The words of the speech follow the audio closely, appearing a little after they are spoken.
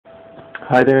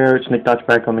Hi there, it's Nick Dutch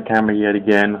back on the camera yet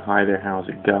again. Hi there, how's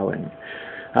it going?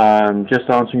 Just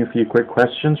answering a few quick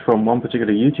questions from one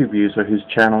particular YouTube user whose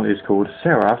channel is called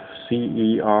Seraph,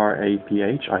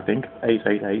 C-E-R-A-P-H, I think,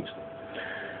 888,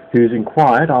 who's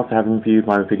inquired, after having viewed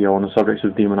my video on the subjects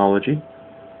of demonology,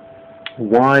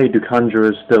 why do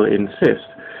conjurers still insist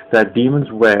that demons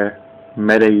wear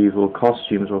medieval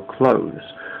costumes or clothes?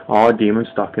 Are demons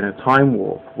stuck in a time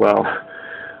warp? Well,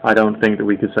 I don't think that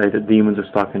we could say that demons are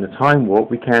stuck in a time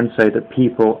warp. We can say that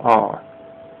people are.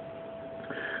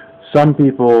 Some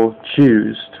people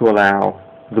choose to allow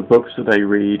the books that they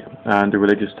read and the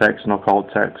religious texts and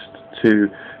occult texts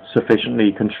to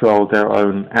sufficiently control their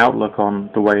own outlook on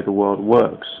the way the world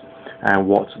works and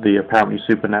what the apparently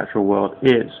supernatural world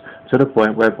is, to the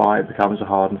point whereby it becomes a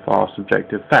hard and fast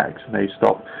objective fact, and they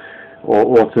stop,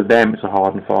 or to them it's a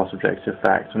hard and fast objective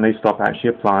fact, and they stop actually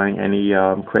applying any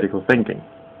critical thinking.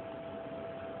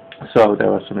 So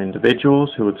there are some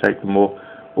individuals who would take the more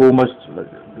almost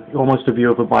a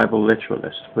view of a Bible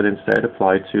literalist, but instead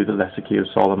apply to the Lesser Key of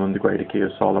Solomon, the Greater Key of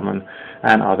Solomon,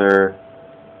 and other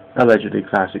allegedly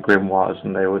classic grimoires,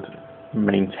 and they would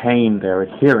maintain their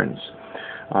adherence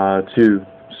to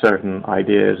certain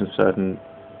ideas and certain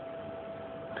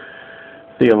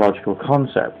theological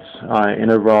concepts in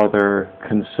a rather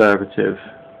conservative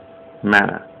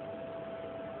manner.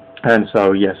 And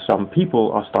so, yes, some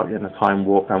people are stuck in a time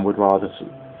warp and would rather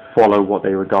follow what they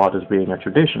regard as being a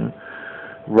tradition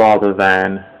rather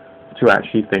than to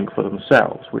actually think for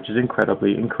themselves, which is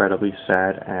incredibly, incredibly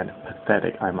sad and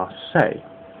pathetic, I must say.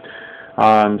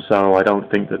 So I don't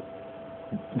think that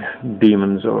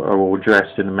demons are all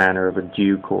dressed in the manner of a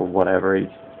duke or whatever.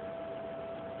 It's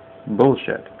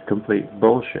bullshit, complete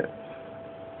bullshit.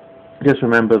 Just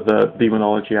remember that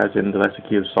demonology, as in the Lesser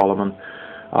Key of Solomon,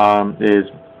 is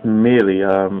merely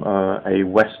a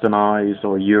westernized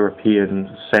or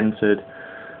European-centered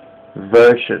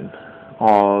version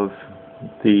of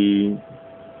the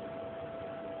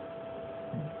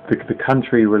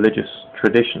country religious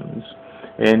traditions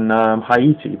in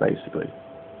Haiti, basically.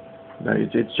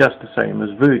 It's just the same as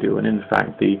voodoo, and in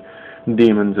fact the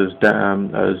demons as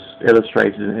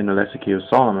illustrated in the Lesser Key of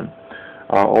Solomon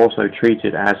are also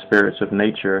treated as spirits of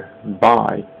nature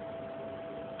by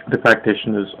the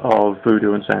practitioners of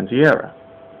voodoo and Santeria.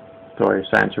 Sorry,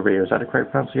 Santeria, is that a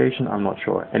correct pronunciation? I'm not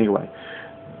sure. Anyway,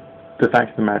 the fact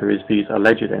of the matter is these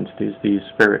alleged entities, these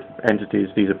spirit entities,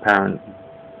 these apparent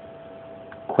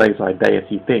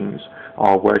quasi-deity things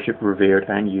are worshipped, revered,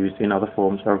 and used in other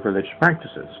forms of religious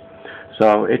practices.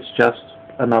 So it's just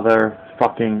another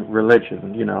fucking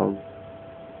religion, you know.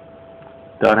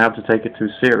 Don't have to take it too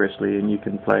seriously, and you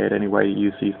can play it any way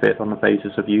you see fit on the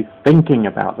basis of you thinking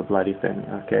about the bloody thing,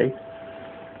 okay?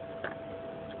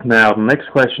 Now, the next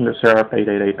question that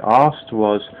Seraph888 asked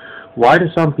was, why do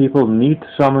some people need to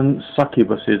summon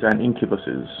succubuses and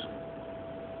incubuses,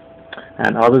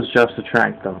 and others just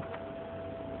attract them?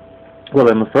 Well,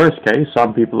 in the first case,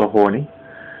 some people are horny,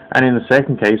 and in the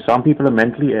second case, some people are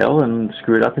mentally ill and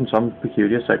screwed up in some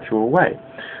peculiar sexual way,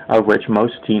 of which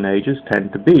most teenagers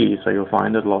tend to be. So you'll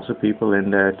find that lots of people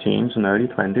in their teens and early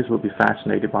 20s will be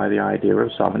fascinated by the idea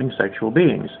of summoning sexual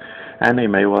beings. And they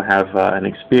may well have an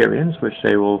experience which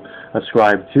they will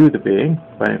ascribe to the being,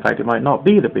 but in fact it might not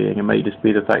be the being. It may just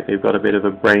be the fact they've got a bit of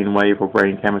a brain wave or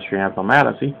brain chemistry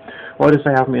abnormality, or just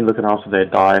they haven't been looking after their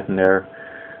diet and they're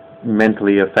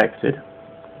mentally affected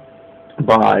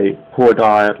by poor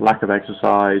diet, lack of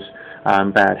exercise,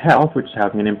 bad health, which is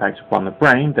having an impact upon the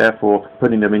brain, therefore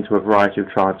putting them into a variety of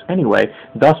trance anyway,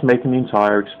 thus making the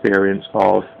entire experience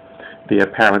of the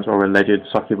apparent or alleged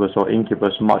succubus or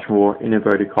incubus much more, in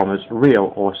inverted commas,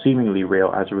 real or seemingly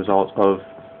real as a result of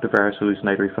the various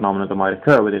hallucinatory phenomena that might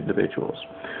occur with individuals.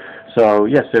 So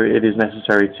yes, it is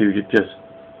necessary to just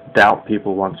doubt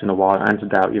people once in a while, and to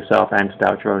doubt yourself, and to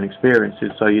doubt your own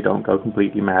experiences, so you don't go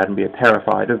completely mad and be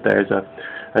terrified if there's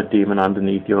a demon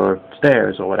underneath your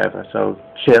stairs or whatever. So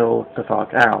chill the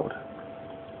fuck out.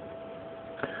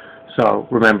 So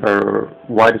remember,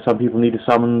 why do some people need to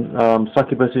summon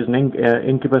succubuses and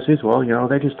incubuses? Well, you know,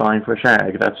 they're just dying for a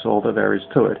shag. That's all that there is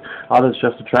to it. Others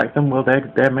just attract them. Well,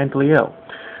 they're mentally ill.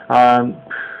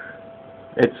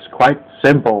 It's quite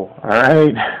simple,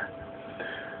 alright?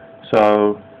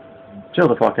 So chill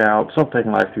the fuck out, stop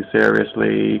taking life too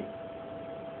seriously,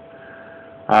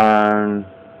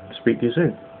 speak to you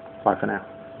soon. Bye for now.